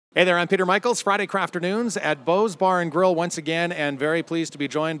Hey there, I'm Peter Michaels, Friday CRAFTernoons at Beau's Bar and Grill once again, and very pleased to be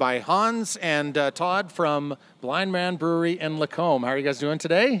joined by Hans and Todd from Blindman Brewery in Lacombe. How are you guys doing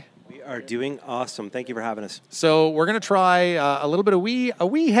today? We are doing awesome. Thank you for having us. So we're going to try a little bit of a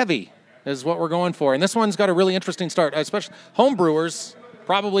wee heavy is what we're going for. And this one's got a really interesting start, especially home brewers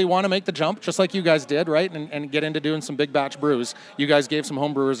probably want to make the jump, just like you guys did, right, and get into doing some big batch brews. You guys gave some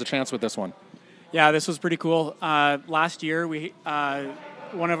home brewers a chance with this one. Yeah, this was pretty cool. Last year,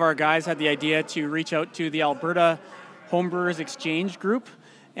 one of our guys had the idea to reach out to the Alberta Homebrewers Exchange group,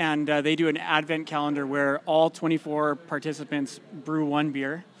 and they do an advent calendar where all 24 participants brew one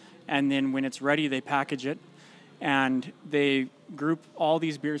beer, and then when it's ready, they package it, and they group all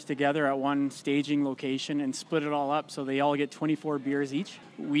these beers together at one staging location and split it all up so they all get 24 beers each.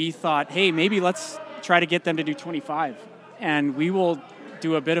 We thought, hey, maybe let's try to get them to do 25, and we will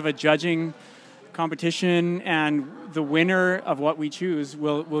do a bit of a judging competition, and the winner of what we choose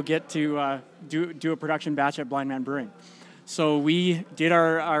will get to do a production batch at Blindman Brewing. So we did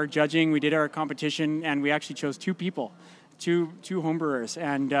our judging, we did our competition, and we actually chose two people, two homebrewers,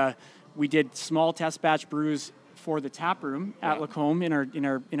 and we did small test batch brews for the tap room at Lacombe in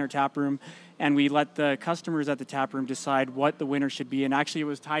our tap room, and we let the customers at the tap room decide what the winner should be, and actually it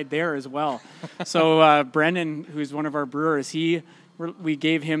was tied there as well. So Brendan, who's one of our brewers, we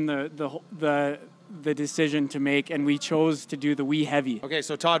gave him the decision to make, and we chose to do the Wee Heavy. Okay,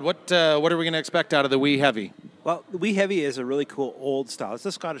 so Todd, what are we going to expect out of the Wee Heavy? Well, the Wee Heavy is a really cool old style. It's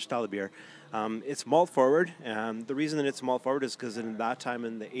a Scottish style of beer. It's malt forward. The reason that it's malt forward is because in that time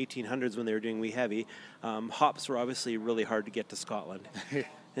in the 1800s when they were doing Wee Heavy, hops were obviously really hard to get to Scotland.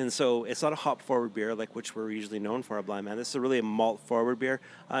 And so it's not a hop forward beer like which we're usually known for at Blindman. This is really a malt forward beer.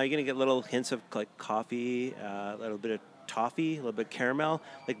 You're going to get little hints of like coffee, a little bit of toffee, a little bit of caramel,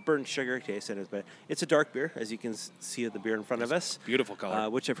 like burnt sugar taste in it. But it's a dark beer, as you can see the beer in front of us. Beautiful color.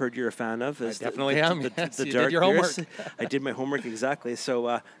 Which I've heard you're a fan of. I definitely am. The you dark did your homework. I did my homework, exactly.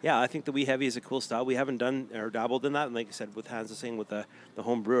 So, yeah, I think the Wee Heavy is a cool style. We haven't done or dabbled in that. And like I said, with Hans was saying with the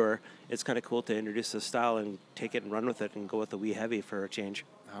home brewer, it's kind of cool to introduce this style and take it and run with it and go with the Wee Heavy for a change.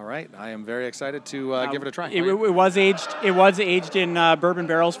 All right, I am very excited to give it a try. It was aged in bourbon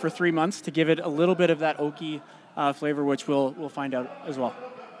barrels for 3 months to give it a little bit of that oaky flavor, which we'll find out as well.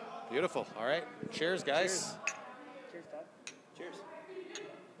 Beautiful. All right. Cheers, guys. Cheers, Todd. Cheers.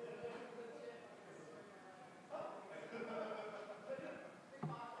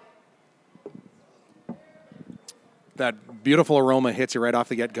 That beautiful aroma hits you right off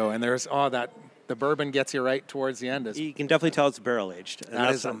the get-go, and there's the bourbon gets you right towards the end. You can definitely tell it's barrel aged.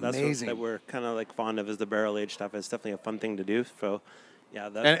 That's amazing. That's what we're kind of like fond of, is the barrel aged stuff. It's definitely a fun thing to do. So, yeah.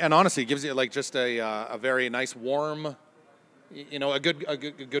 And honestly, it gives you like just a very nice warm, a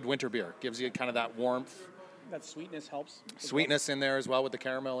good winter beer. Gives you kind of that warmth. That sweetness helps. Sweetness in there as well with the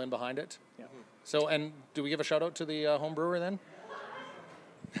caramel in behind it. Yeah. So, and do we give a shout out to the home brewer then?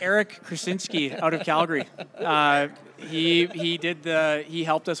 Eric Krasinski out of Calgary. He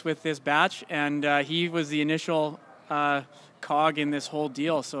helped us with this batch, and he was the initial cog in this whole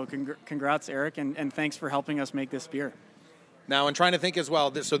deal. So congrats, Eric, and thanks for helping us make this beer. Now, I'm trying to think as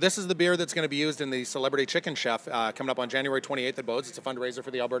well. So this is the beer that's going to be used in the Celebrity Chicken Chef coming up on January 28th at Beau's. It's a fundraiser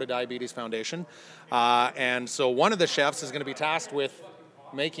for the Alberta Diabetes Foundation. And so one of the chefs is going to be tasked with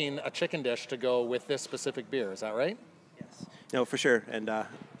making a chicken dish to go with this specific beer. Is that right? Yes. No, for sure. And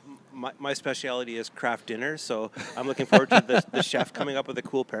my specialty is craft dinner, so I'm looking forward to the chef coming up with a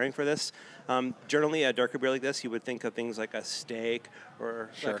cool pairing for this. Generally, a darker beer like this, you would think of things like a steak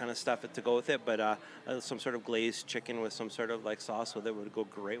or that kind of stuff to go with it, but some sort of glazed chicken with some sort of like sauce with it would go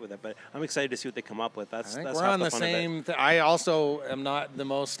great with it. But I'm excited to see what they come up with. That's we're half on the fun same. I also am not the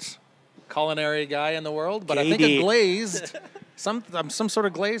most culinary guy in the world, but KD. I think a glazed, some sort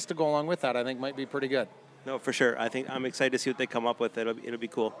of glaze to go along with that, I think might be pretty good. No, for sure. I think I'm excited to see what they come up with. It'll be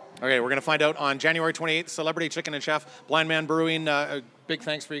cool. Okay, we're going to find out on January 28th, Celebrity Chicken and Chef, Blindman Brewing. Big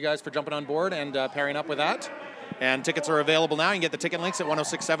thanks for you guys for jumping on board and pairing up with that. And tickets are available now. You can get the ticket links at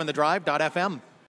 1067thedrive.fm.